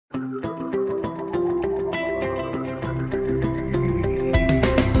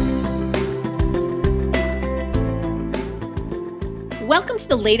Welcome to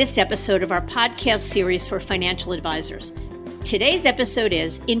the latest episode of our podcast series for financial advisors. Today's episode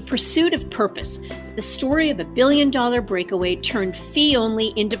is In Pursuit of Purpose, the story of a billion-dollar breakaway turned fee-only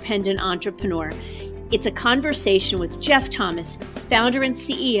independent entrepreneur. It's a conversation with Jeff Thomas, founder and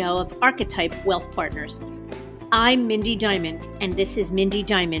CEO of Archetype Wealth Partners. I'm Mindy Diamond, and this is Mindy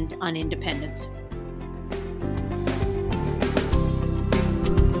Diamond on Independence.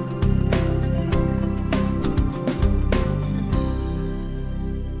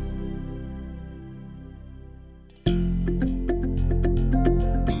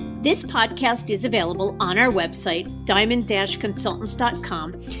 This podcast is available on our website,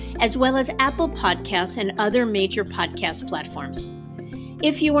 diamond-consultants.com, as well as Apple Podcasts and other major podcast platforms.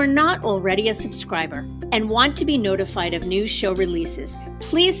 If you are not already a subscriber and want to be notified of new show releases,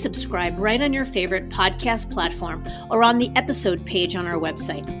 please subscribe right on your favorite podcast platform or on the episode page on our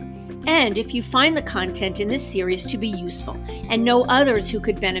website. And if you find the content in this series to be useful and know others who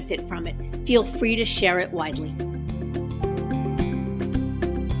could benefit from it, feel free to share it widely.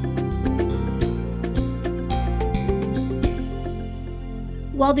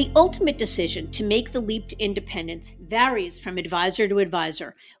 While the ultimate decision to make the leap to independence varies from advisor to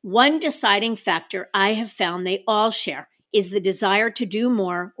advisor, one deciding factor I have found they all share is the desire to do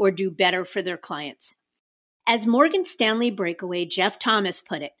more or do better for their clients. As Morgan Stanley Breakaway Jeff Thomas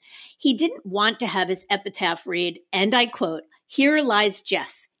put it, he didn't want to have his epitaph read, and I quote, "Here lies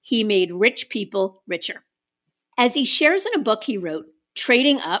Jeff. He made rich people richer." As he shares in a book he wrote,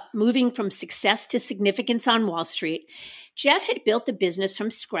 Trading Up, Moving from Success to Significance on Wall Street, Jeff had built a business from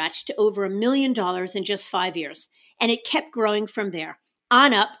scratch to over $1 million in just 5 years, and it kept growing from there,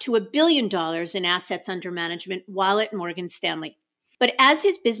 on up to $1 billion in assets under management while at Morgan Stanley. But as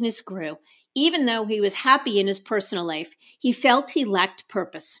his business grew, even though he was happy in his personal life, he felt he lacked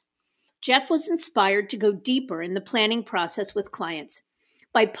purpose. Jeff was inspired to go deeper in the planning process with clients.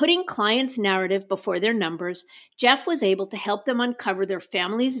 By putting clients' narrative before their numbers, Jeff was able to help them uncover their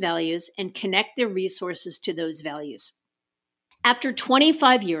family's values and connect their resources to those values. After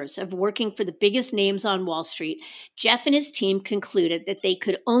 25 years of working for the biggest names on Wall Street, Jeff and his team concluded that they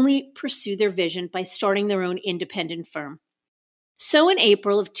could only pursue their vision by starting their own independent firm. So in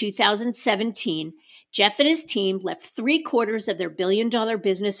April of 2017, Jeff and his team left 3/4 of their billion-dollar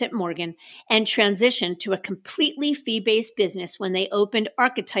business at Morgan and transitioned to a completely fee-based business when they opened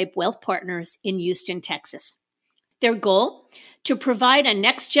Archetype Wealth Partners in Houston, Texas. Their goal? To provide a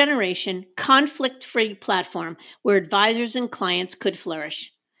next-generation, conflict-free platform where advisors and clients could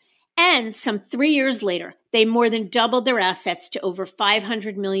flourish. And some 3 years later, they more than doubled their assets to over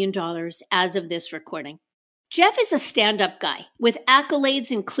 $500 million as of this recording. Jeff is a stand-up guy with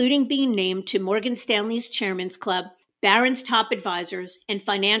accolades including being named to Morgan Stanley's Chairman's Club, Barron's Top Advisors, and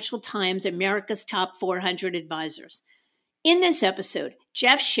Financial Times America's Top 400 Advisors. In this episode,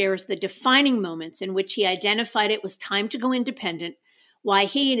 Jeff shares the defining moments in which he identified it was time to go independent, why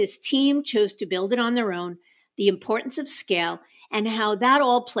he and his team chose to build it on their own, the importance of scale, and how that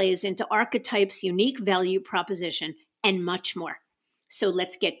all plays into Archetype's unique value proposition, and much more. So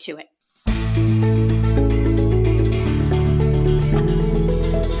let's get to it.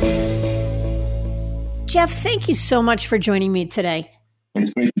 Jeff, thank you so much for joining me today.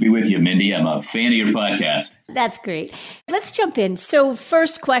 It's great to be with you, Mindy. I'm a fan of your podcast. That's great. Let's jump in. So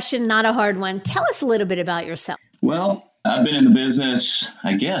first question, not a hard one. Tell us a little bit about yourself. Well, I've been in the business,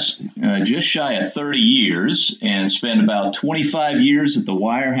 just shy of 30 years and spent about 25 years at the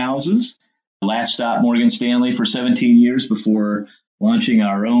wirehouses. Last stop, Morgan Stanley, for 17 years before launching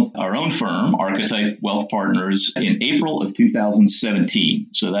our own firm, Archetype Wealth Partners, in April of 2017.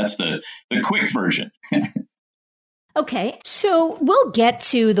 So that's the quick version. Okay, so we'll get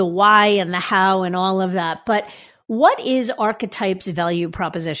to the why and the how and all of that, but what is Archetype's value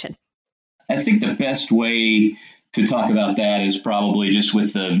proposition? I think the best way to talk about that is probably just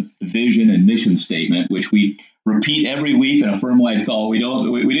with the vision and mission statement, which we repeat every week in a firm-wide call. We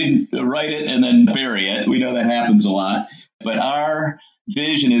didn't write it and then bury it. We know that happens a lot, but our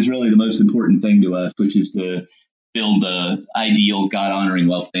vision is really the most important thing to us, which is to build the ideal God-honoring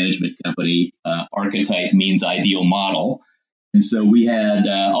wealth management company. Archetype means ideal model. And so we had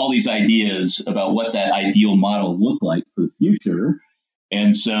all these ideas about what that ideal model looked like for the future.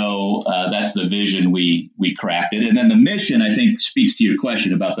 And so that's the vision we crafted. And then the mission, I think, speaks to your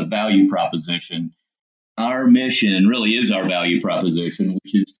question about the value proposition. Our mission really is our value proposition,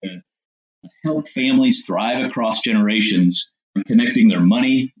 which is to help families thrive across generations by connecting their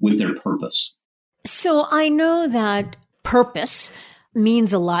money with their purpose. So I know that purpose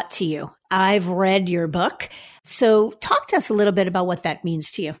means a lot to you. I've read your book. So talk to us a little bit about what that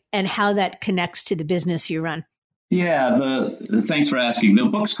means to you and how that connects to the business you run. Yeah, thanks for asking. The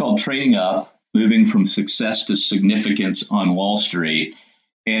book's called Trading Up, Moving from Success to Significance on Wall Street.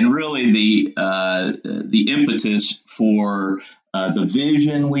 And really the impetus for the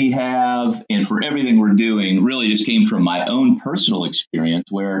vision we have and for everything we're doing really just came from my own personal experience,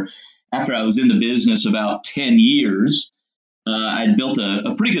 where after I was in the business about 10 years, I'd built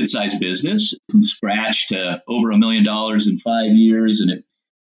a pretty good sized business from scratch to over $1 million in 5 years, and it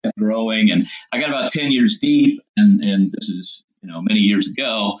kept growing. And I got about 10 years deep, and this is many years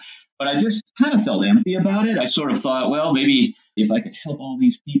ago, but I just kind of felt empty about it. I sort of thought, well, maybe if I could help all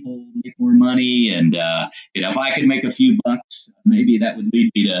these people make more money, and if I could make a few bucks, maybe that would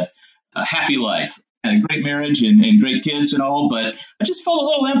lead me to a happy life. I had a great marriage and great kids and all, but I just felt a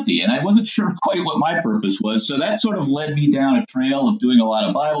little empty, and I wasn't sure quite what my purpose was. So that sort of led me down a trail of doing a lot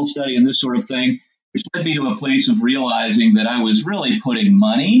of Bible study and this sort of thing, which led me to a place of realizing that I was really putting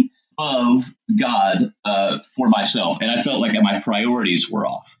money above God for myself. And I felt like my priorities were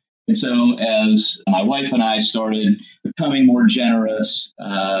off. And so as my wife and I started becoming more generous,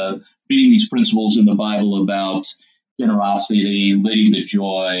 reading these principles in the Bible about generosity, leading to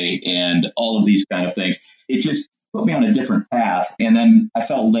joy, and all of these kind of things, it just put me on a different path. And then I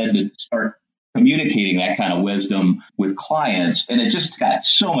felt led to start communicating that kind of wisdom with clients. And it just got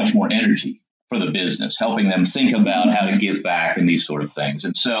so much more energy for the business, helping them think about how to give back and these sort of things.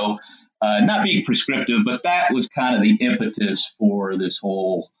 And so not being prescriptive, but that was kind of the impetus for this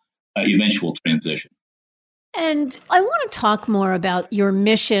whole eventual transition. And I want to talk more about your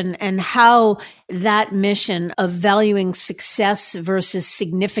mission and how that mission of valuing success versus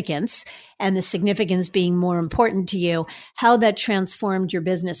significance, and the significance being more important to you, how that transformed your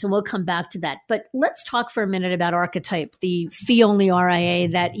business. And we'll come back to that. But let's talk for a minute about Archetype, the fee-only RIA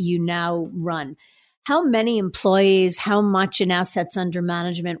that you now run. How many employees, how much in assets under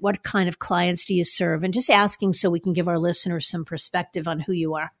management, what kind of clients do you serve? And just asking so we can give our listeners some perspective on who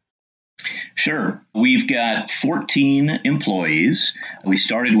you are. Sure. We've got 14 employees. We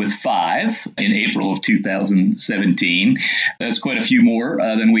started with 5 in April of 2017. That's quite a few more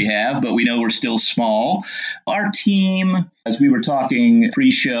than we have, but we know we're still small. Our team, as we were talking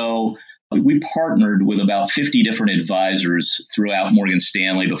pre-show, we partnered with about 50 different advisors throughout Morgan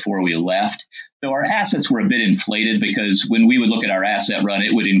Stanley before we left. So our assets were a bit inflated because when we would look at our asset run,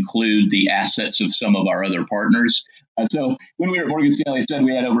 it would include the assets of some of our other partners. So when we were at Morgan Stanley, said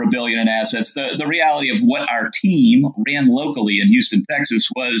we had over $1 billion in assets. The reality of what our team ran locally in Houston, Texas,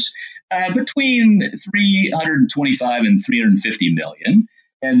 was between 325 and 350 million.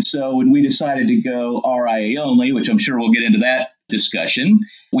 And so when we decided to go RIA only, which I'm sure we'll get into that discussion,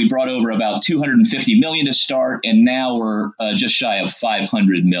 we brought over about 250 million to start, and now we're just shy of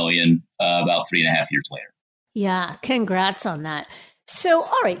 500 million about 3.5 years later. Yeah, congrats on that. So,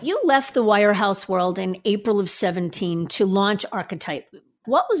 all right, you left the wirehouse world in April of 17 to launch Archetype.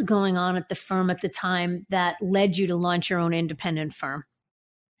 What was going on at the firm at the time that led you to launch your own independent firm?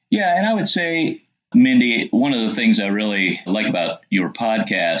 Yeah, and I would say, Mindy, one of the things I really like about your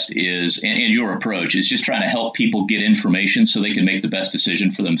podcast is, and your approach, is just trying to help people get information so they can make the best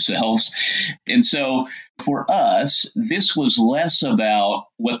decision for themselves. And so for us, this was less about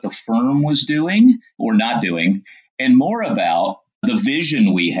what the firm was doing or not doing, and more about the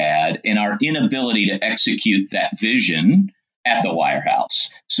vision we had and our inability to execute that vision at the wirehouse.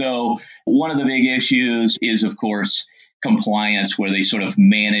 So one of the big issues is, of course, compliance, where they sort of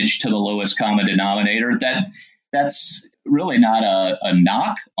manage to the lowest common denominator. That's really not a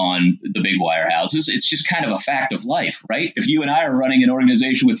knock on the big wirehouses. It's just kind of a fact of life, right? If you and I are running an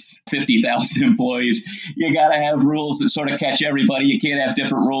organization with 50,000 employees, you got to have rules that sort of catch everybody. You can't have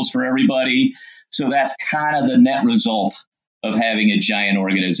different rules for everybody. So that's kind of the net result of having a giant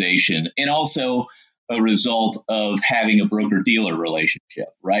organization, and also a result of having a broker-dealer relationship,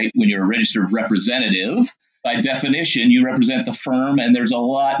 right? When you're a registered representative, by definition, you represent the firm, and there's a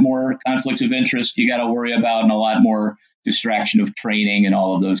lot more conflicts of interest you got to worry about, and a lot more distraction of training and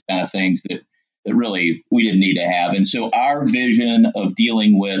all of those kind of things that really we didn't need to have. And so our vision of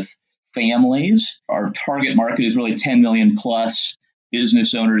dealing with families, our target market is really 10 million plus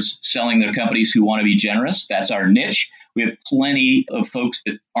business owners selling their companies who want to be generous. That's our niche. We have plenty of folks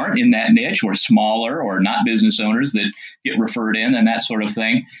that aren't in that niche, or smaller, or not business owners, that get referred in and that sort of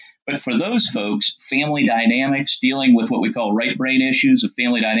thing. But for those folks, family dynamics, dealing with what we call right brain issues of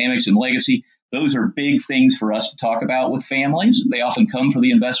family dynamics and legacy, those are big things for us to talk about with families. They often come for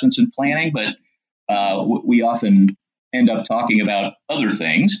the investments and planning, but we often end up talking about other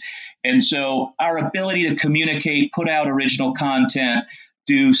things. And so our ability to communicate, put out original content,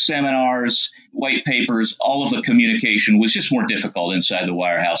 do seminars, white papers, all of the communication was just more difficult inside the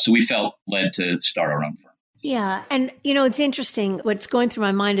wirehouse. So we felt led to start our own firm. Yeah. And, it's interesting. What's going through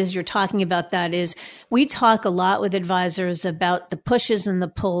my mind as you're talking about that is we talk a lot with advisors about the pushes and the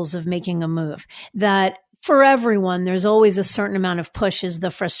pulls of making a move. That for everyone, there's always a certain amount of pushes,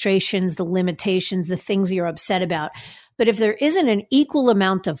 the frustrations, the limitations, the things you're upset about. But if there isn't an equal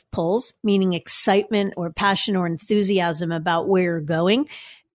amount of pulls, meaning excitement or passion or enthusiasm about where you're going,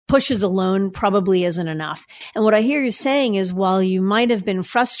 pushes alone probably isn't enough. And what I hear you saying is while you might have been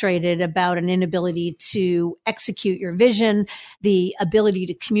frustrated about an inability to execute your vision, the ability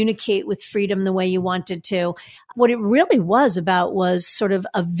to communicate with freedom the way you wanted to, what it really was about was sort of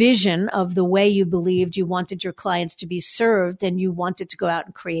a vision of the way you believed you wanted your clients to be served, and you wanted to go out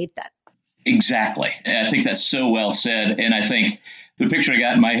and create that. Exactly. And I think that's so well said. And I think the picture I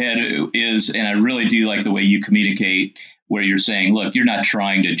got in my head is, and I really do like the way you communicate, where you're saying, look, you're not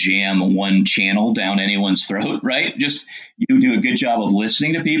trying to jam one channel down anyone's throat, right? Just you do a good job of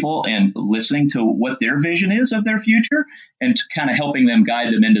listening to people and listening to what their vision is of their future and kind of helping them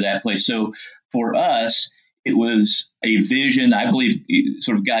guide them into that place. So for us, it was a vision. I believe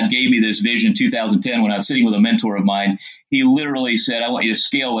sort of God gave me this vision in 2010 when I was sitting with a mentor of mine. He literally said, I want you to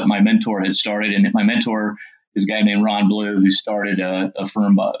scale what my mentor has started. And my mentor is a guy named Ron Blue, who started a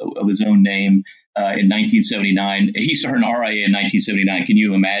firm of his own name in 1979. He started an RIA in 1979. Can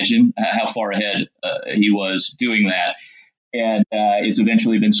you imagine how far ahead he was doing that? And it's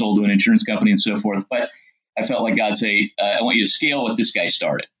eventually been sold to an insurance company and so forth. But I felt like God say, I want you to scale what this guy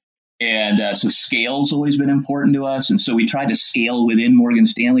started. And so scale's always been important to us. And so we tried to scale within Morgan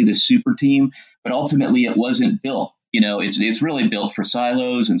Stanley, the super team, but ultimately it wasn't built. It's really built for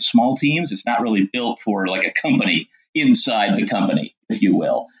silos and small teams. It's not really built for like a company inside the company, if you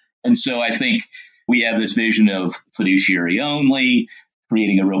will. And so I think we have this vision of fiduciary only,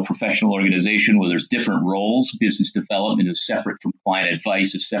 creating a real professional organization where there's different roles. Business development is separate from client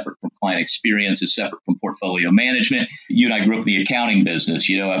advice, is separate from client experience, is separate from portfolio management. You and I grew up in the accounting business,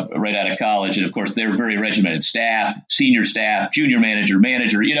 right out of college. And of course, they're very regimented staff, senior staff, junior manager,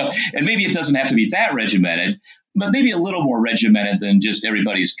 and maybe it doesn't have to be that regimented, but maybe a little more regimented than just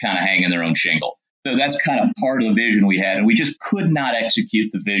everybody's kind of hanging their own shingle. So that's kind of part of the vision we had. And we just could not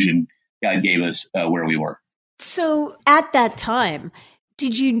execute the vision God gave us where we were. So at that time,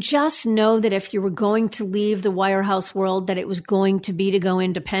 did you just know that if you were going to leave the wirehouse world, that it was going to be to go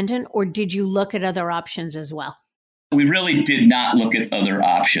independent, or did you look at other options as well? We really did not look at other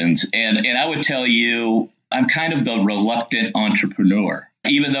options. And I would tell you, I'm kind of the reluctant entrepreneur.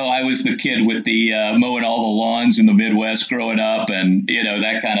 Even though I was the kid with the mowing all the lawns in the Midwest growing up and,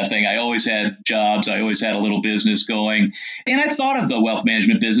 that kind of thing, I always had jobs. I always had a little business going. And I thought of the wealth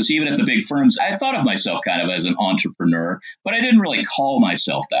management business, even at the big firms. I thought of myself kind of as an entrepreneur, but I didn't really call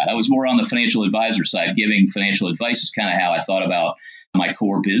myself that. I was more on the financial advisor side. Giving financial advice is kind of how I thought about my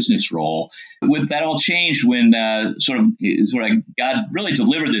core business role. With that all changed when God really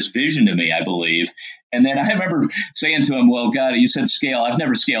delivered this vision to me, I believe. And then I remember saying to him, well, God, you said scale. I've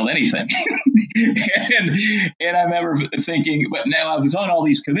never scaled anything. and I remember thinking, but now I was on all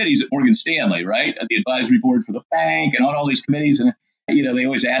these committees at Morgan Stanley, right? At the advisory board for the bank and on all these committees. And, they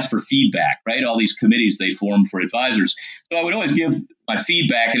always ask for feedback, right? All these committees they form for advisors. So I would always give my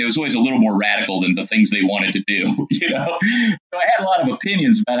feedback, and it was always a little more radical than the things they wanted to do, So I had a lot of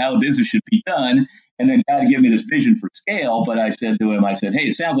opinions about how the business should be done. And then God gave me this vision for scale. But I said to him, hey,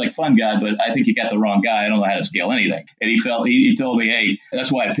 it sounds like fun, God, but I think you got the wrong guy. I don't know how to scale anything. And he told me, hey,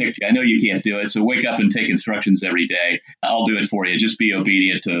 that's why I picked you. I know you can't do it. So wake up and take instructions every day. I'll do it for you. Just be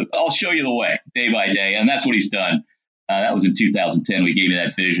obedient I'll show you the way day by day. And that's what he's done. That was in 2010. We gave me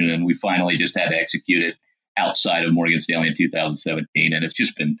that vision, and we finally just had to execute it outside of Morgan Stanley in 2017. And it's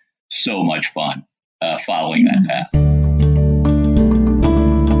just been so much fun following that path.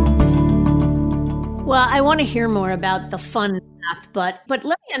 Well, I want to hear more about the fun path, but let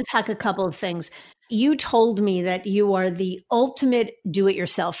me unpack a couple of things. You told me that you are the ultimate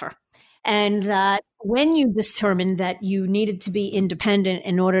do-it-yourselfer, and that when you determined that you needed to be independent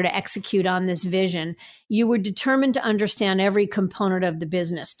in order to execute on this vision, you were determined to understand every component of the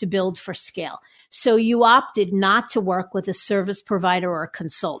business to build for scale. So you opted not to work with a service provider or a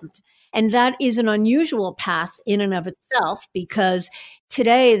consultant. And that is an unusual path in and of itself, because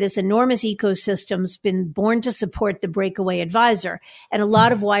today this enormous ecosystem's been born to support the breakaway advisor. And a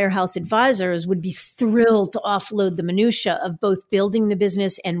lot of wirehouse advisors would be thrilled to offload the minutia of both building the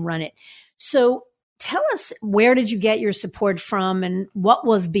business and run it. So tell us, where did you get your support from, and what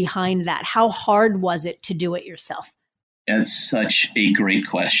was behind that? How hard was it to do it yourself? That's such a great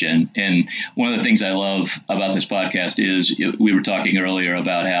question. And one of the things I love about this podcast is we were talking earlier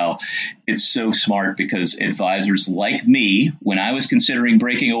about how it's so smart because advisors like me, when I was considering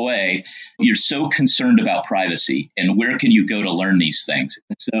breaking away, you're so concerned about privacy and where can you go to learn these things.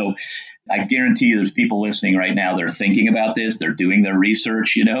 And so I guarantee you there's people listening right now that are thinking about this. They're doing their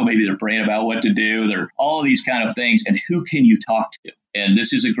research, maybe they're praying about what to do. They're all of these kind of things. And who can you talk to? And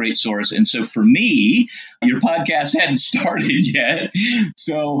this is a great source. And so for me, your podcast hadn't started yet.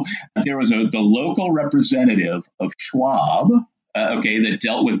 So there was the local representative of Schwab, that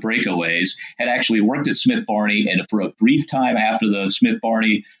dealt with breakaways, had actually worked at Smith Barney. And for a brief time after the Smith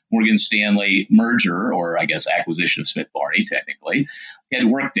Barney Morgan Stanley merger, or I guess acquisition of Smith Barney, technically, had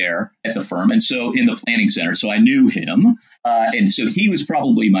worked there at the firm. And so in the planning center. So I knew him. And so he was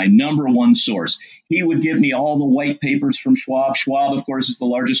probably my number one source. He would give me all the white papers from Schwab. Schwab, of course, is the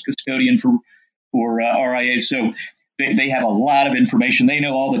largest custodian for RIAs. So they have a lot of information. They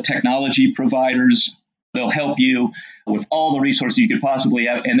know all the technology providers. They'll help you with all the resources you could possibly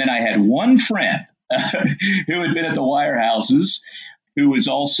have. And then I had one friend who had been at the wirehouses, who was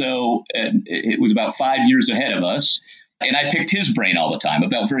also, it was about 5 years ahead of us. And I picked his brain all the time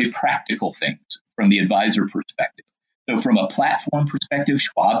about very practical things from the advisor perspective. So from a platform perspective,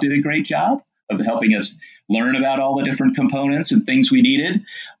 Schwab did a great job of helping us learn about all the different components and things we needed.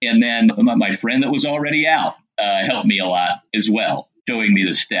 And then my friend that was already out helped me a lot as well, showing me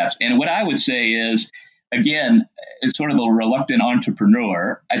the steps. And what I would say is, again, as sort of a reluctant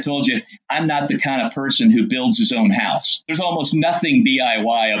entrepreneur, I told you, I'm not the kind of person who builds his own house. There's almost nothing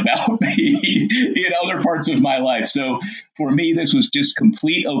DIY about me in other parts of my life. So for me, this was just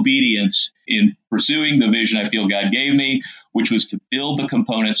complete obedience in pursuing the vision I feel God gave me, which was to build the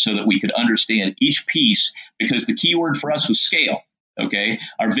components so that we could understand each piece, because the key word for us was scale. Okay.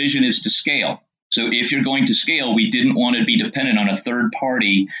 Our vision is to scale. So if you're going to scale, we didn't want to be dependent on a third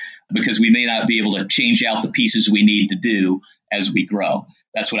party because we may not be able to change out the pieces we need to do as we grow.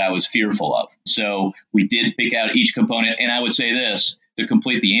 That's what I was fearful of. So we did pick out each component. And I would say this to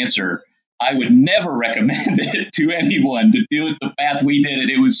complete the answer. I would never recommend it to anyone to do it the path we did it.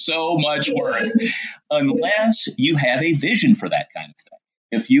 It was so much work unless you have a vision for that kind of thing.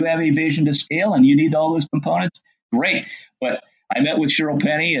 If you have a vision to scale and you need all those components, great. But I met with Cheryl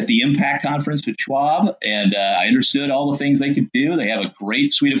Penny at the Impact Conference at Schwab, and I understood all the things they could do. They have a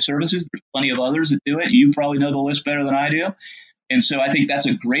great suite of services. There's plenty of others that do it. You probably know the list better than I do. And so I think that's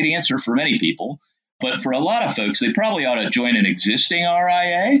a great answer for many people. But for a lot of folks, they probably ought to join an existing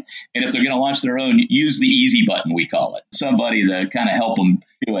RIA. And if they're going to launch their own, use the easy button, we call it. Somebody to kind of help them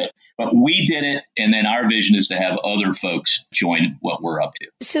do it. But we did it. And then our vision is to have other folks join what we're up to.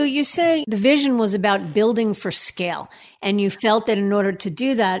 So you say the vision was about building for scale. And you felt that in order to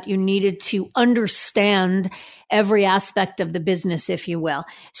do that, you needed to understand every aspect of the business, if you will.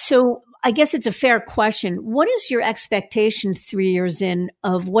 So I guess it's a fair question. What is your expectation 3 years in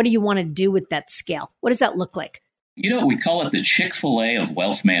of what do you want to do with that scale? What does that look like? We call it the Chick-fil-A of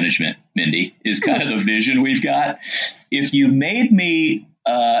wealth management, Mindy, is kind of the vision we've got. If you made me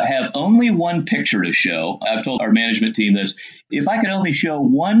have only one picture to show, I've told our management team this, if I could only show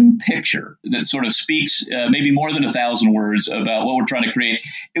one picture that sort of speaks maybe more than 1,000 words about what we're trying to create,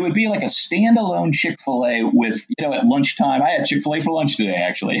 it would be like a standalone Chick-fil-A with, at lunchtime. I had Chick-fil-A for lunch today,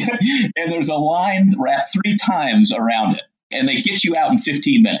 actually. And there's a line wrapped 3 times around it. And they get you out in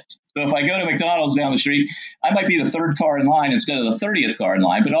 15 minutes. So if I go to McDonald's down the street, I might be the 3rd car in line instead of the 30th car in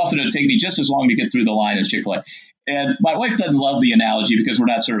line, but often it'll take me just as long to get through the line as Chick-fil-A. And my wife doesn't love the analogy because we're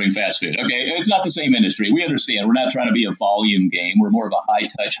not serving fast food. Okay, it's not the same industry. We understand. We're not trying to be a volume game. We're more of a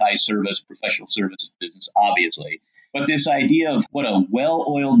high-touch, high-service, professional services business, obviously. But this idea of what a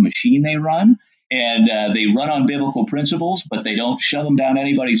well-oiled machine they run, and they run on biblical principles, but they don't shove them down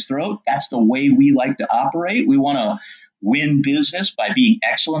anybody's throat. That's the way we like to operate. We want to win business by being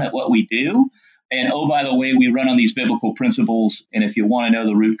excellent at what we do. And oh, by the way, we run on these biblical principles. And if you want to know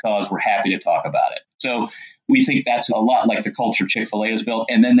the root cause, we're happy to talk about it. So we think that's a lot like the culture Chick-fil-A has built.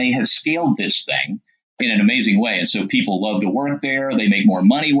 And then they have scaled this thing in an amazing way. And so people love to work there. They make more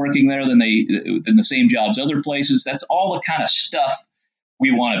money working there than the same jobs other places. That's all the kind of stuff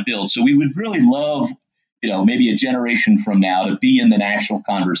we want to build. So we would really love, maybe a generation from now to be in the national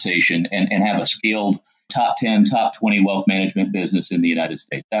conversation and have a scaled top 10, top 20 wealth management business in the United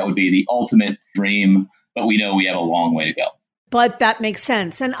States. That would be the ultimate dream, but we know we have a long way to go. But that makes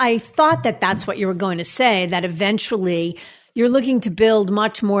sense. And I thought that that's what you were going to say, that eventually you're looking to build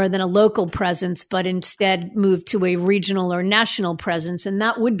much more than a local presence, but instead move to a regional or national presence. And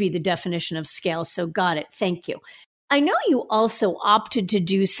that would be the definition of scale. So got it. Thank you. I know you also opted to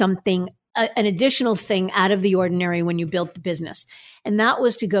do something an additional thing out of the ordinary when you built the business. And that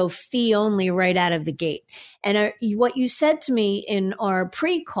was to go fee only right out of the gate. And what you said to me in our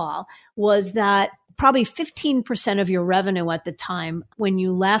pre-call was that probably 15% of your revenue at the time when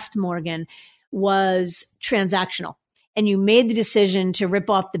you left Morgan was transactional. And you made the decision to rip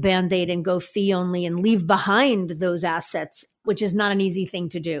off the Band-Aid and go fee only and leave behind those assets, which is not an easy thing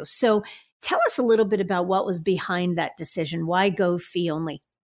to do. So tell us a little bit about what was behind that decision. Why go fee only?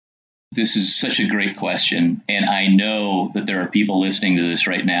 This is such a great question. And I know that there are people listening to this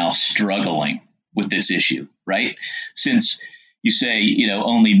right now struggling with this issue, right? Since you say,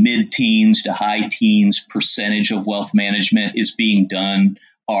 only mid-teens to high teens percentage of wealth management is being done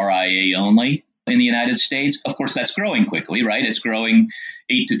RIA only in the United States. Of course, that's growing quickly, right? It's growing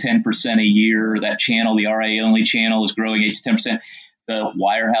 8 to 10% a year. That channel, the RIA only channel, is growing 8 to 10%. The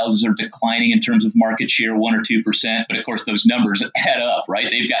wirehouses are declining in terms of market share, 1 or 2%. But of course, those numbers add up, right?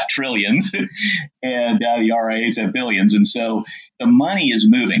 They've got trillions and the RIAs have billions. And so the money is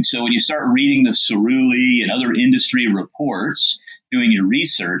moving. So when you start reading the Cerulli and other industry reports, doing your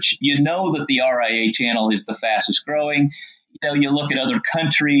research, you know that the RIA channel is the fastest growing. You look at other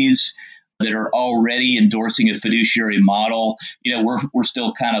countries that are already endorsing a fiduciary model. We're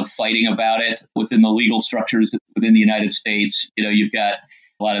still kind of fighting about it within the legal structures within the United States. You've got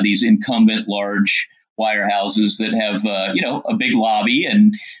a lot of these incumbent large wirehouses that have, a big lobby,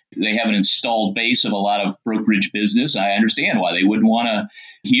 and they have an installed base of a lot of brokerage business. I understand why they wouldn't want to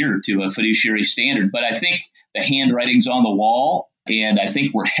adhere to a fiduciary standard, but I think the handwriting's on the wall. And I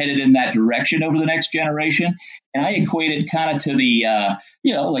think we're headed in that direction over the next generation. And I equate it kind of to the,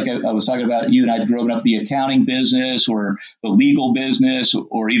 like I was talking about, you and I growing up the accounting business or the legal business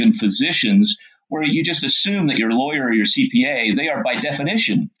or even physicians, where you just assume that your lawyer or your CPA, they are by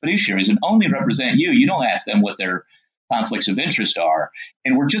definition fiduciaries and only represent you. You don't ask them what their conflicts of interest are.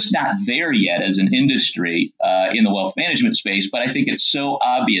 And we're just not there yet as an industry in the wealth management space. But I think it's so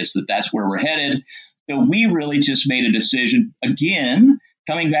obvious that that's where we're headed. So we really just made a decision. Again,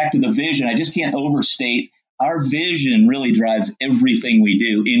 coming back to the vision, I just can't overstate our vision really drives everything we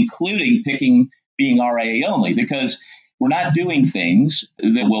do, including being RIA only, because we're not doing things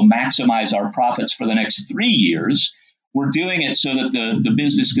that will maximize our profits for the next 3 years. We're doing it so that the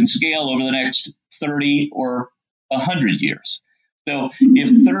business can scale over the next 30 or 100 years. So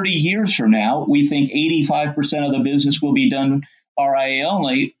if 30 years from now, we think 85% of the business will be done RIA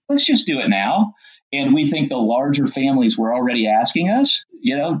only, let's just do it now. And we think the larger families were already asking us,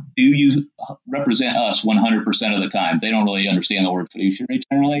 do you represent us 100% of the time? They don't really understand the word fiduciary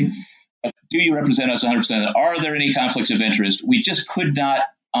generally. But do you represent us 100%? Are there any conflicts of interest? We just could not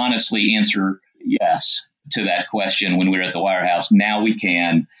honestly answer yes to that question when we were at the wirehouse. Now we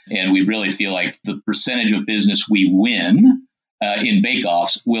can. And we really feel like the percentage of business we win in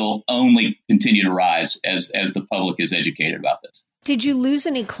bake-offs will only continue to rise as the public is educated about this. Did you lose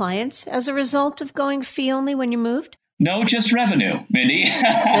any clients as a result of going fee only when you moved? No, just revenue, Mindy.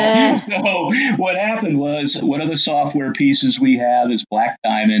 So what happened was one of the software pieces we have is Black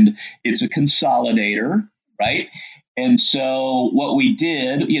Diamond. It's a consolidator, right? And so what we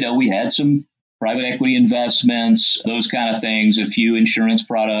did, we had some private equity investments, those kind of things, a few insurance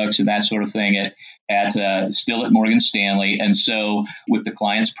products and that sort of thing still at Morgan Stanley. And so with the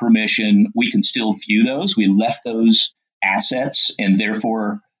client's permission, we can still view those. We left those assets and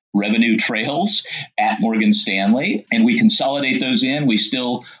therefore revenue trails at Morgan Stanley, and we consolidate those in. We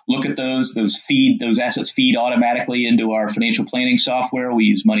still look at those assets feed automatically into our financial planning software. We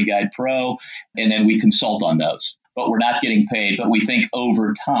use Money Guide Pro, and then we consult on those. But we're not getting paid. But we think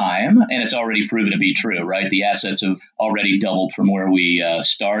over time, and it's already proven to be true, right? The assets have already doubled from where we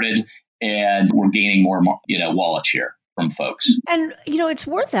started, and we're gaining more, wallet share from folks. And, it's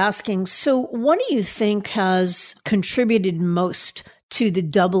worth asking. So what do you think has contributed most to the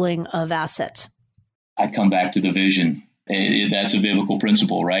doubling of assets? I come back to the vision. That's a biblical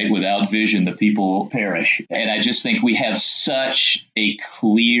principle, right? Without vision, the people perish. And I just think we have such a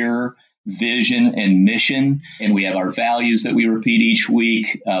clear vision and mission, and we have our values that we repeat each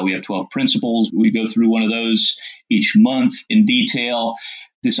week. We have 12 principles. We go through one of those each month in detail.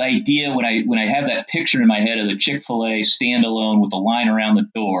 This idea, when I have that picture in my head of the Chick-fil-A standalone with the line around the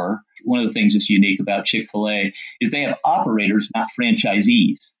door, one of the things that's unique about Chick-fil-A is they have operators, not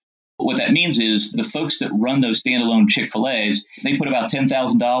franchisees. What that means is the folks that run those standalone Chick-fil-A's, they put about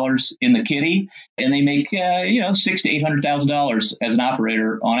 $10,000 in the kitty, and they make $600,000 to $800,000 as an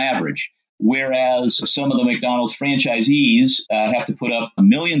operator on average. Whereas some of the McDonald's franchisees have to put up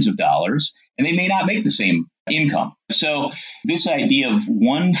millions of dollars, and they may not make the same income. So this idea of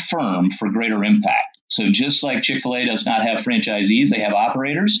one firm for greater impact. So just like Chick-fil-A does not have franchisees, they have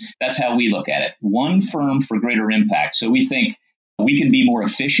operators. That's how we look at it. One firm for greater impact. So we think we can be more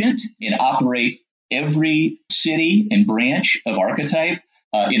efficient and operate every city and branch of Archetype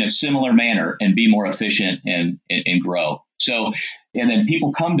in a similar manner and be more efficient and grow. So, and then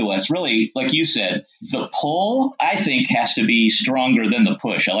people come to us really, like you said, the pull, I think, has to be stronger than the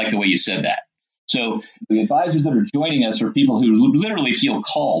push. I like the way you said that. So the advisors that are joining us are people who literally feel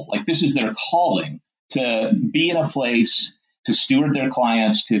called, like this is their calling to be in a place to steward their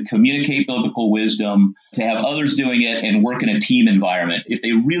clients, to communicate biblical wisdom, to have others doing it and work in a team environment. If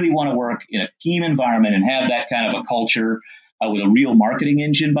they really want to work in a team environment and have that kind of a culture with a real marketing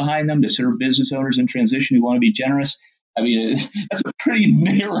engine behind them to serve business owners in transition who want to be generous, I mean, that's a pretty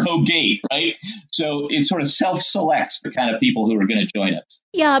narrow gate, right? So it sort of self-selects the kind of people who are going to join us.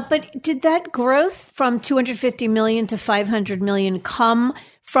 Yeah, but did that growth from 250 million to 500 million come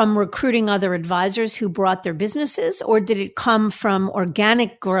from recruiting other advisors who brought their businesses, or did it come from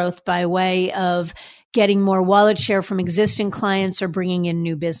organic growth by way of getting more wallet share from existing clients or bringing in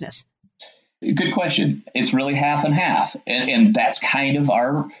new business? Good question. It's really half and half. And that's kind of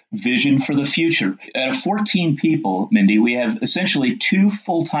our vision for the future. Out of 14 people, Mindy, we have essentially 2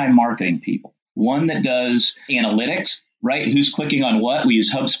 full-time marketing people. One that does analytics, right? Who's clicking on what? We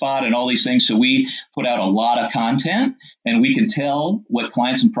use HubSpot and all these things. So we put out a lot of content and we can tell what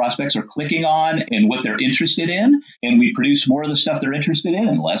clients and prospects are clicking on and what they're interested in. And we produce more of the stuff they're interested in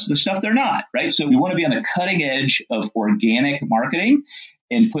and less of the stuff they're not, right? So we want to be on the cutting edge of organic marketing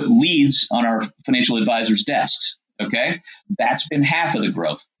and put leads on our financial advisors' desks, okay? That's been half of the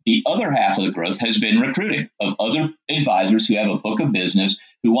growth. The other half of the growth has been recruiting of other advisors who have a book of business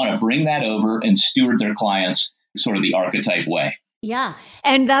who want to bring that over and steward their clients sort of the Archetype way. Yeah.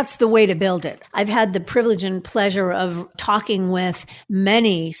 And that's the way to build it. I've had the privilege and pleasure of talking with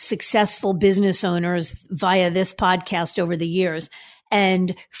many successful business owners via this podcast over the years.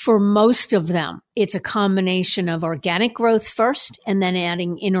 And for most of them, it's a combination of organic growth first and then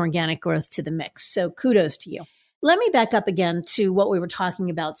adding inorganic growth to the mix. So kudos to you. Let me back up again to what we were talking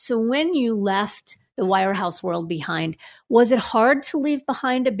about. So when you left the wirehouse world behind, was it hard to leave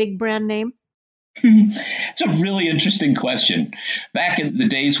behind a big brand name? It's a really interesting question. Back in the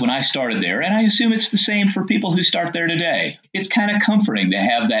days when I started there, and I assume it's the same for people who start there today, it's kind of comforting to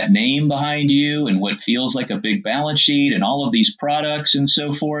have that name behind you and what feels like a big balance sheet and all of these products and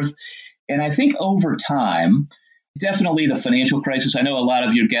so forth. And I think over time, definitely the financial crisis. I know a lot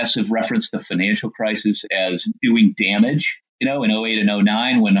of your guests have referenced the financial crisis as doing damage, in 08 and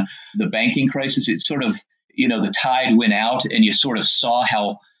 09 when the banking crisis, it sort of, the tide went out and you sort of saw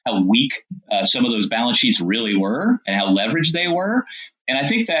how weak some of those balance sheets really were and how leveraged they were. And I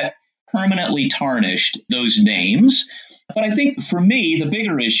think that permanently tarnished those names. But I think for me, the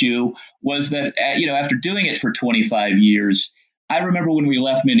bigger issue was that, after doing it for 25 years, I remember when we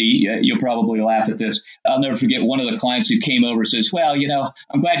left, Mindy, you'll probably laugh at this. I'll never forget one of the clients who came over says, well,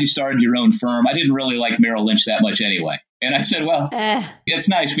 I'm glad you started your own firm. I didn't really like Merrill Lynch that much anyway. And I said, well, it's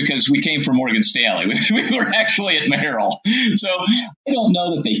nice because we came from Morgan Stanley. We were actually at Merrill. So I don't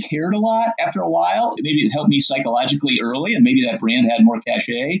know that they cared a lot after a while. Maybe it helped me psychologically early, and maybe that brand had more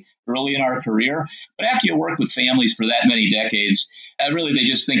cachet early in our career. But after you work with families for that many decades, really they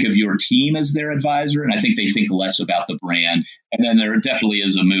just think of your team as their advisor. And I think they think less about the brand. And then there definitely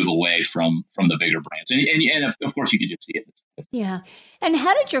is a move away from the bigger brands. And of course, you can just see it. Yeah. And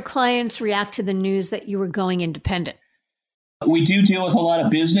how did your clients react to the news that you were going independent? We do deal with a lot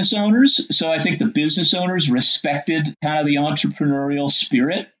of business owners. So I think the business owners respected kind of the entrepreneurial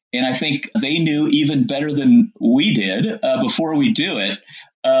spirit. And I think they knew even better than we did before we do it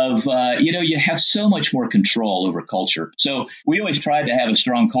of, you have so much more control over culture. So we always tried to have a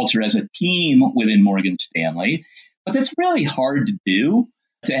strong culture as a team within Morgan Stanley. But that's really hard to do,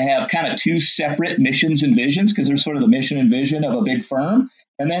 to have kind of 2 separate missions and visions, because there's sort of the mission and vision of a big firm.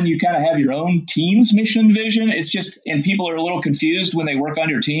 And then you kind of have your own team's mission and vision. It's just, and people are a little confused when they work on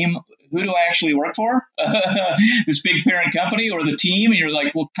your team. Who do I actually work for? This big parent company or the team? And you're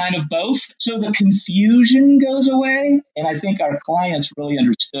like, well, kind of both. So the confusion goes away. And I think our clients really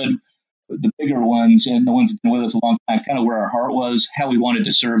understood, the bigger ones and the ones that have been with us a long time, kind of where our heart was, how we wanted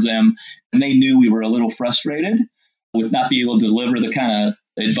to serve them. And they knew we were a little frustrated with not being able to deliver the kind of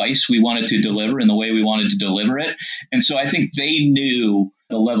advice we wanted to deliver in the way we wanted to deliver it. And so I think they knew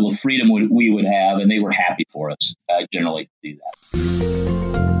the level of freedom we would have, and they were happy for us generally to do that.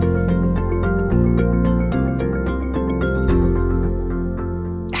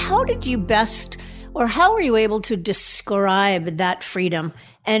 How did you best Or how were you able to describe that freedom?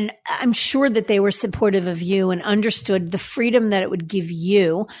 And I'm sure that they were supportive of you and understood the freedom that it would give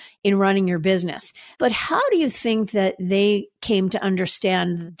you in running your business. But how do you think that they came to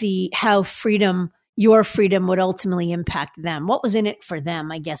understand how your freedom would ultimately impact them? What was in it for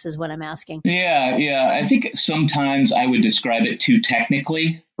them, I guess, is what I'm asking. Yeah. I think sometimes I would describe it too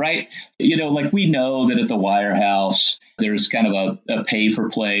technically, right? Like we know that at the wirehouse, there's kind of a pay for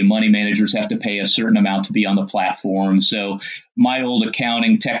play. Money managers have to pay a certain amount to be on the platform. So my old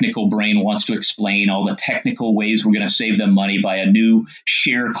accounting technical brain wants to explain all the technical ways we're going to save them money by a new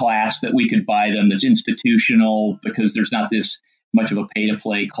share class that we could buy them that's institutional, because there's not this much of a pay to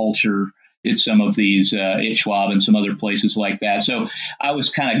play culture. It's some of these at Schwab and some other places like that. So I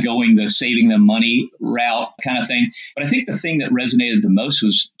was kind of going the saving them money route kind of thing. But I think the thing that resonated the most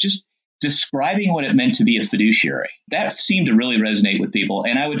was just describing what it meant to be a fiduciary. That seemed to really resonate with people.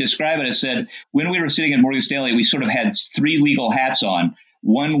 And I would describe it as said, when we were sitting at Morgan Stanley, we sort of had three legal hats on.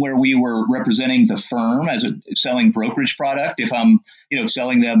 One where we were representing the firm as selling brokerage product. If I'm,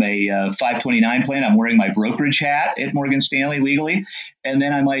 selling them a 529 plan, I'm wearing my brokerage hat at Morgan Stanley legally. And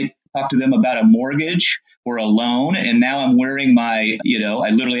then I might talk to them about a mortgage or a loan. And now I'm wearing my, I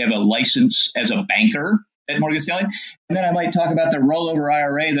literally have a license as a banker at Morgan Stanley. And then I might talk about the rollover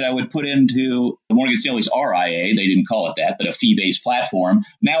IRA that I would put into Morgan Stanley's RIA. They didn't call it that, but a fee-based platform.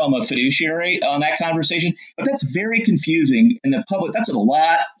 Now I'm a fiduciary on that conversation. But that's very confusing in the public. That's a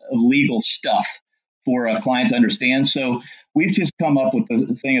lot of legal stuff for a client to understand. So we've just come up with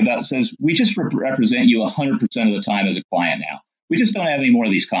the thing about it says, we just represent you 100% of the time as a client now. We just don't have any more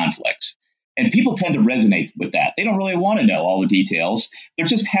of these conflicts. And people tend to resonate with that. They don't really want to know all the details. They're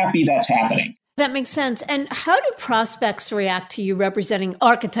just happy that's happening. That makes sense. And how do prospects react to you representing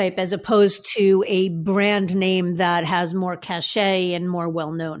Archetype as opposed to a brand name that has more cachet and more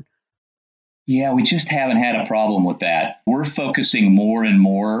well-known? Yeah, we just haven't had a problem with that. We're focusing more and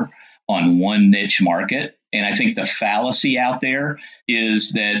more on one niche market. And I think the fallacy out there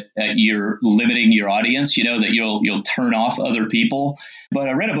is that you're limiting your audience, that you'll turn off other people. But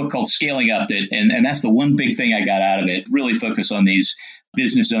I read a book called Scaling Up, and that's the one big thing I got out of it. Really focus on these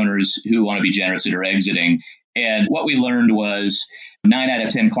business owners who want to be generous that are exiting. And what we learned was 9 out of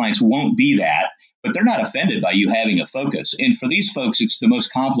 10 clients won't be that, but they're not offended by you having a focus. And for these folks, it's the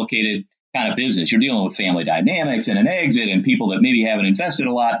most complicated kind of business. You're dealing with family dynamics and an exit and people that maybe haven't invested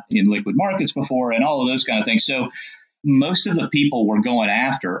a lot in liquid markets before and all of those kind of things. So most of the people we're going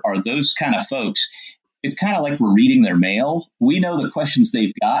after are those kind of folks. It's kind of like we're reading their mail. We know the questions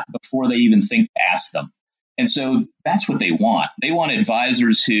they've got before they even think to ask them. And so that's what they want. They want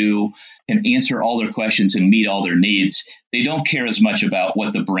advisors who can answer all their questions and meet all their needs. They don't care as much about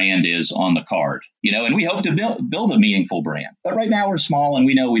what the brand is on the card, and we hope to build a meaningful brand. But right now we're small and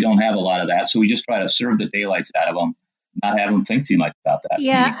we know we don't have a lot of that. So we just try to serve the daylights out of them, not have them think too much about that.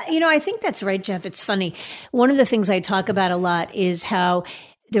 Yeah. I think that's right, Jeff. It's funny. One of the things I talk about a lot is how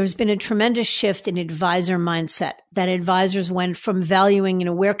there's been a tremendous shift in advisor mindset, that advisors went from valuing,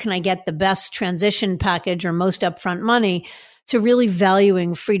 where can I get the best transition package or most upfront money, to really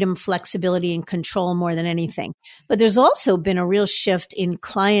valuing freedom, flexibility, and control more than anything. But there's also been a real shift in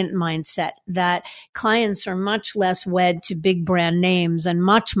client mindset, that clients are much less wed to big brand names and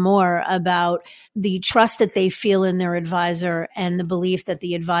much more about the trust that they feel in their advisor and the belief that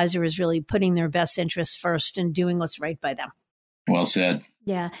the advisor is really putting their best interests first and doing what's right by them. Well said.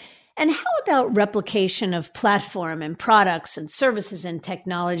 Yeah. And how about replication of platform and products and services and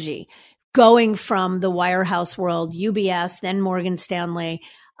technology? Going from the wirehouse world, UBS, then Morgan Stanley,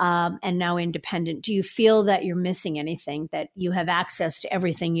 and now independent. Do you feel that you're missing anything, that you have access to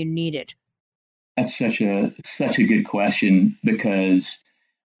everything you needed? That's such a good question, because,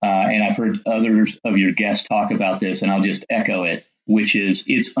 and I've heard others of your guests talk about this, and I'll just echo it, which is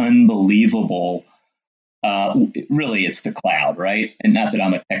it's unbelievable. Really, it's the cloud, right? And not that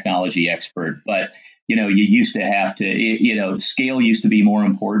I'm a technology expert, but you used to have to, scale used to be more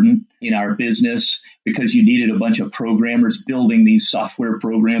important in our business because you needed a bunch of programmers building these software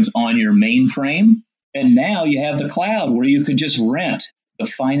programs on your mainframe. And now you have the cloud where you could just rent the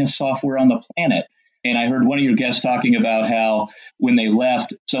finest software on the planet. And I heard one of your guests talking about how when they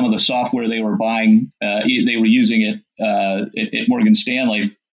left, some of the software they were buying, they were using it at Morgan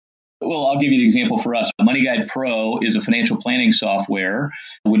Stanley. Well, I'll give you the example for us. Money Guide Pro is a financial planning software.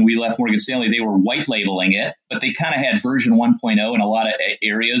 When we left Morgan Stanley, they were white labeling it, but they kind of had version 1.0 in a lot of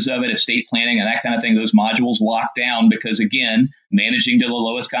areas of it, estate planning and that kind of thing. Those modules locked down because, again, managing to the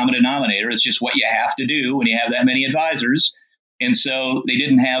lowest common denominator is just what you have to do when you have that many advisors. And so they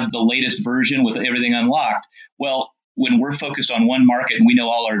didn't have the latest version with everything unlocked. Well, when we're focused on one market and we know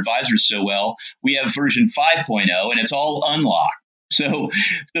all our advisors so well, we have version 5.0 and it's all unlocked. So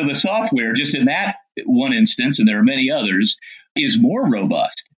the software, just in that one instance, and there are many others, is more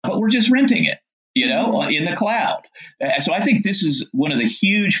robust, but we're just renting it, in the cloud. So I think this is one of the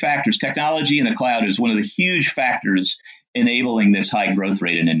huge factors. Technology in the cloud is one of the huge factors enabling this high growth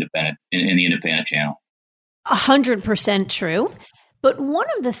rate in the independent channel. 100% true. But one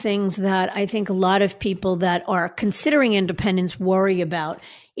of the things that I think a lot of people that are considering independence worry about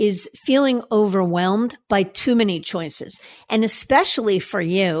is feeling overwhelmed by too many choices. And especially for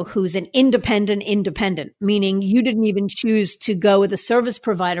you, who's an independent, meaning you didn't even choose to go with a service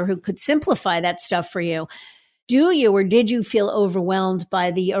provider who could simplify that stuff for you. Do you or did you feel overwhelmed by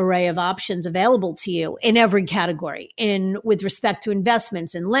the array of options available to you in every category, with respect to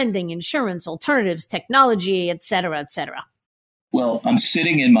investments and lending, insurance, alternatives, technology, et cetera, et cetera? Well, I'm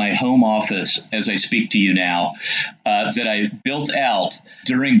sitting in my home office as I speak to you now, that I built out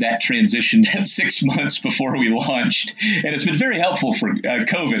during that transition 6 months before we launched. And it's been very helpful for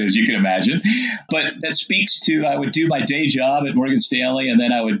COVID, as you can imagine. But that speaks to, I would do my day job at Morgan Stanley, and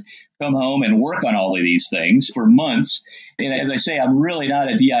then I would come home and work on all of these things for months. And as I say, I'm really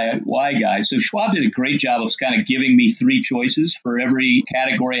not a DIY guy. So Schwab did a great job of kind of giving me 3 choices for every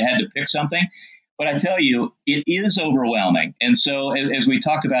category. I had to pick something. But I tell you, it is overwhelming. And so as we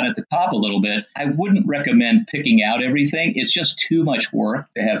talked about at the top a little bit, I wouldn't recommend picking out everything. It's just too much work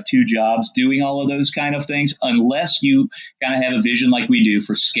to have 2 jobs doing all of those kind of things, unless you kind of have a vision like we do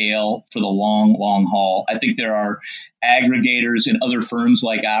for scale for the long, long haul. I think there are aggregators in other firms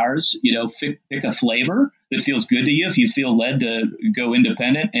like ours, pick a flavor that feels good to you. If you feel led to go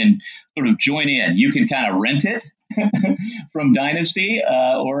independent and sort of join in, you can kind of rent it from Dynasty,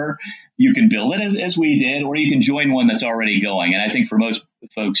 or you can build it as we did, or you can join one that's already going. And I think for most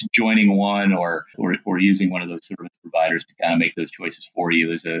folks, joining one or using one of those service providers to kind of make those choices for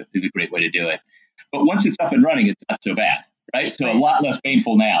you is a great way to do it. But once it's up and running, it's not so bad, right? So a lot less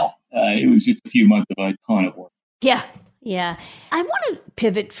painful now. It was just a few months of a ton of work. Yeah. I want to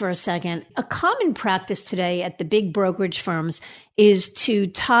pivot for a second. A common practice today at the big brokerage firms is to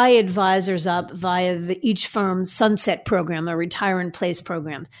tie advisors up via each firm's sunset program, a retire in place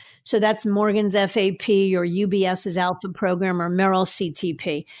program. So that's Morgan's FAP or UBS's Alpha program or Merrill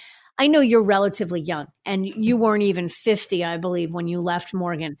CTP. I know you're relatively young and you weren't even 50, I believe, when you left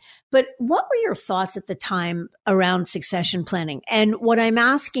Morgan. But what were your thoughts at the time around succession planning? And what I'm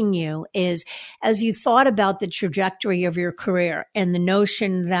asking you is, as you thought about the trajectory of your career and the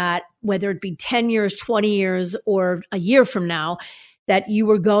notion that whether it be 10 years, 20 years, or a year from now, that you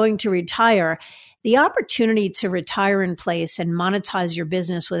were going to retire, the opportunity to retire in place and monetize your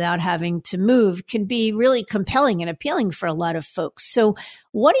business without having to move can be really compelling and appealing for a lot of folks. So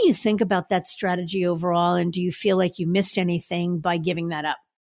what do you think about that strategy overall? And do you feel like you missed anything by giving that up?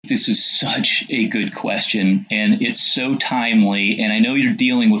 This is such a good question, and it's so timely. And I know you're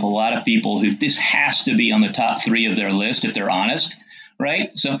dealing with a lot of people who this has to be on the top 3 of their list if they're honest,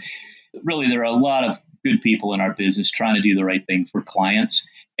 right? So really, there are a lot of good people in our business trying to do the right thing for clients.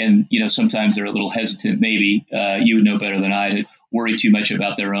 And, sometimes they're a little hesitant, maybe you would know better than I, to worry too much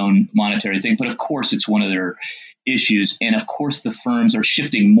about their own monetary thing. But of course, it's one of their issues. And of course, the firms are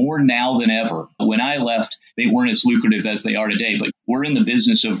shifting more now than ever. When I left, they weren't as lucrative as they are today. But we're in the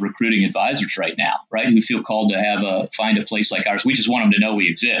business of recruiting advisors right now, right, who feel called to find a place like ours. We just want them to know we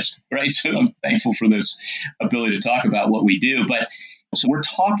exist, right? So I'm thankful for this ability to talk about what we do. But so we're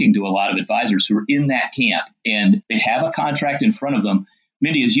talking to a lot of advisors who are in that camp, and they have a contract in front of them.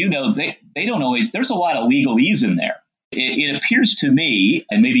 Mindy, as you know, they don't always, there's a lot of legalese in there. It appears to me,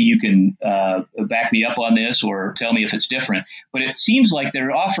 and maybe you can back me up on this or tell me if it's different, but it seems like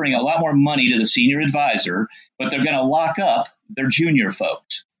they're offering a lot more money to the senior advisor, but they're going to lock up their junior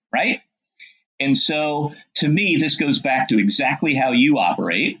folks, right? And so to me, this goes back to exactly how you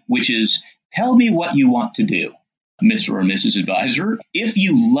operate, which is tell me what you want to do, Mr. or Mrs. Advisor. If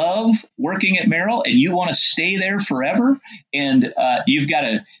you love working at Merrill and you want to stay there forever, and you've got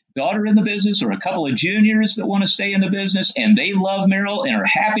a daughter in the business or a couple of juniors that want to stay in the business and they love Merrill and are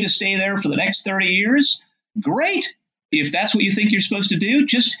happy to stay there for the next 30 years, great. If that's what you think you're supposed to do,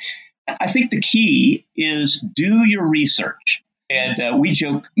 I think the key is do your research. And we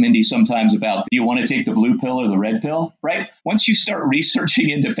joke, Mindy, sometimes about, do you want to take the blue pill or the red pill, right? Once you start researching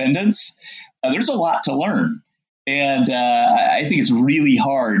independence, there's a lot to learn. And I think it's really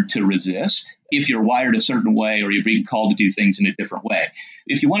hard to resist if you're wired a certain way or you're being called to do things in a different way.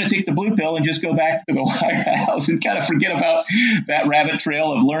 If you want to take the blue pill and just go back to the White House and kind of forget about that rabbit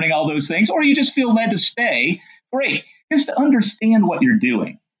trail of learning all those things, or you just feel led to stay, great. Just to understand what you're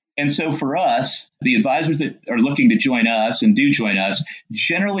doing. And so for us, the advisors that are looking to join us and do join us,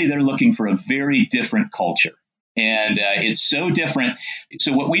 generally they're looking for a very different culture. And it's so different.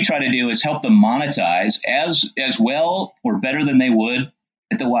 So what we try to do is help them monetize as well or better than they would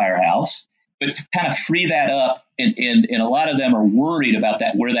at the wirehouse, but kind of free that up. And a lot of them are worried about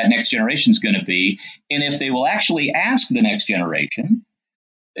that, where that next generation is going to be. And if they will actually ask the next generation,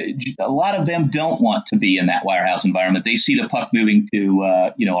 a lot of them don't want to be in that wirehouse environment. They see the puck moving to,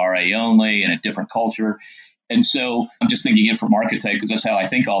 RA only and a different culture. And so I'm just thinking it from Archetype because that's how I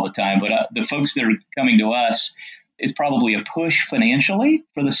think all the time. But the folks that are coming to us is probably a push financially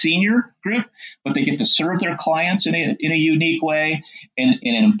for the senior group, but they get to serve their clients in a unique way and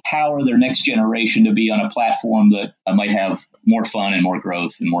empower their next generation to be on a platform that might have more fun and more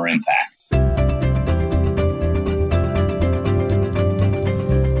growth and more impact.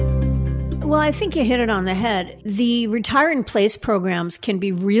 Well, I think you hit it on the head. The retire in place programs can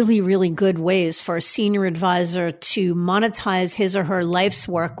be really, really good ways for a senior advisor to monetize his or her life's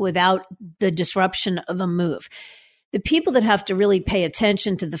work without the disruption of a move. The people that have to really pay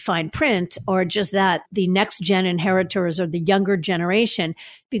attention to the fine print are just that, the next gen inheritors or the younger generation,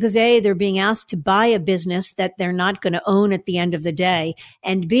 because A, they're being asked to buy a business that they're not going to own at the end of the day.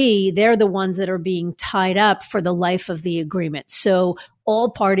 And B, they're the ones that are being tied up for the life of the agreement. So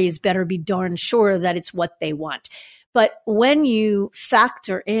all parties better be darn sure that it's what they want. But when you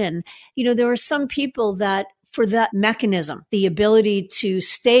factor in, there are some people that for that mechanism, the ability to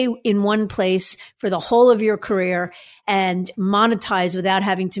stay in one place for the whole of your career and monetize without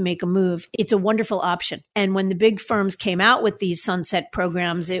having to make a move, it's a wonderful option. And when the big firms came out with these sunset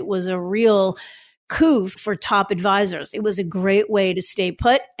programs, it was a real coup for top advisors. It was a great way to stay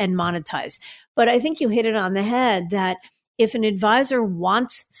put and monetize. But I think you hit it on the head that if an advisor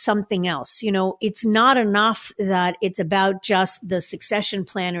wants something else, it's not enough that it's about just the succession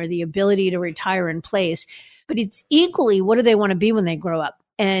plan or the ability to retire in place, but it's equally, what do they want to be when they grow up?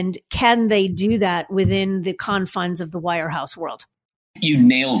 And can they do that within the confines of the wirehouse world? You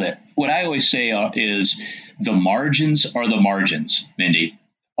nailed it. What I always say is the margins are the margins, Mindy.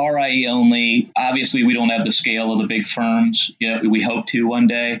 RIA only, obviously we don't have the scale of the big firms. We hope to one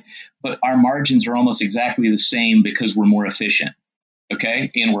day, but our margins are almost exactly the same because we're more efficient.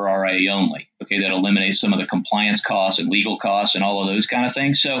 Okay. And we're RIA only. Okay. That eliminates some of the compliance costs and legal costs and all of those kind of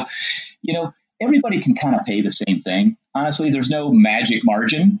things. So, everybody can kind of pay the same thing. Honestly, there's no magic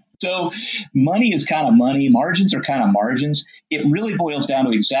margin. So money is kind of money. Margins are kind of margins. It really boils down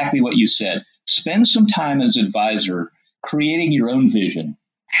to exactly what you said. Spend some time as an advisor creating your own vision.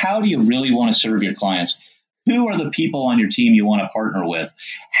 How do you really want to serve your clients? Who are the people on your team you want to partner with?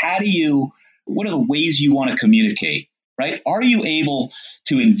 What are the ways you want to communicate, right? Are you able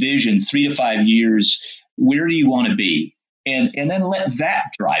to envision 3 to 5 years? Where do you want to be? And then let that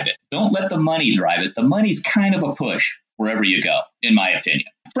drive it. Don't let the money drive it. The money's kind of a push wherever you go, in my opinion.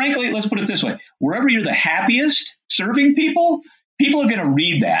 Frankly, let's put it this way. Wherever you're the happiest serving people are going to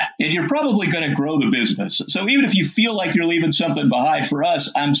read that, and you're probably going to grow the business. So even if you feel like you're leaving something behind, for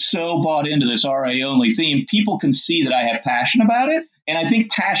us, I'm so bought into this RA only theme. People can see that I have passion about it, and I think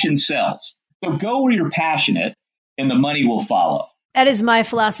passion sells. So go where you're passionate, and the money will follow. That is my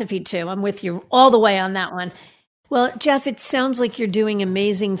philosophy, too. I'm with you all the way on that one. Well, Jeff, it sounds like you're doing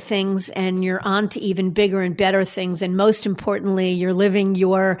amazing things and you're on to even bigger and better things. And most importantly, you're living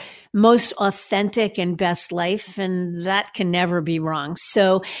your most authentic and best life. And that can never be wrong.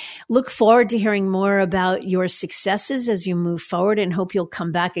 So look forward to hearing more about your successes as you move forward and hope you'll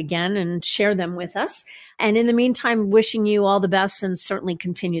come back again and share them with us. And in the meantime, wishing you all the best and certainly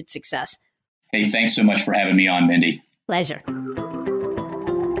continued success. Hey, thanks so much for having me on, Mindy. Pleasure.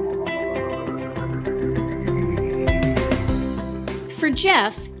 For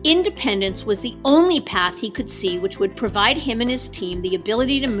Jeff, independence was the only path he could see which would provide him and his team the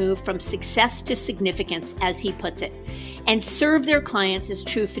ability to move from success to significance, as he puts it, and serve their clients as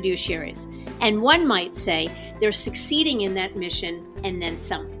true fiduciaries. And one might say they're succeeding in that mission and then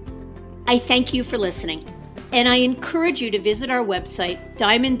some. I thank you for listening. And I encourage you to visit our website,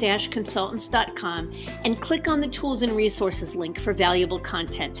 diamond-consultants.com, and click on the Tools and Resources link for valuable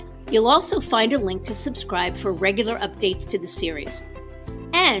content. You'll also find a link to subscribe for regular updates to the series.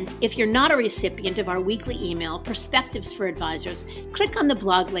 And if you're not a recipient of our weekly email, Perspectives for Advisors, click on the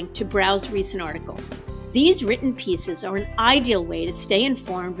blog link to browse recent articles. These written pieces are an ideal way to stay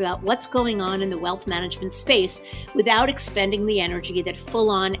informed about what's going on in the wealth management space without expending the energy that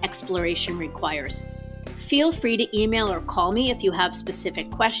full-on exploration requires. Feel free to email or call me if you have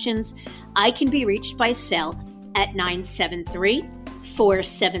specific questions. I can be reached by cell at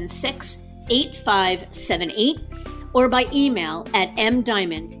 973-476-8578, or by email at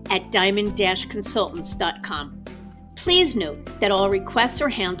mdiamond@diamond-consultants.com. Please note that all requests are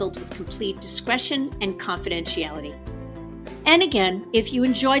handled with complete discretion and confidentiality. And again, if you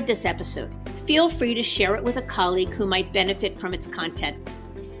enjoyed this episode, feel free to share it with a colleague who might benefit from its content.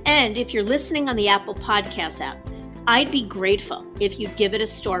 And if you're listening on the Apple Podcasts app, I'd be grateful if you'd give it a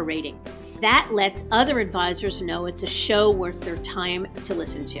star rating. That lets other advisors know it's a show worth their time to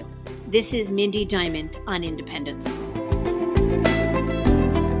listen to. This is Mindy Diamond on Independence.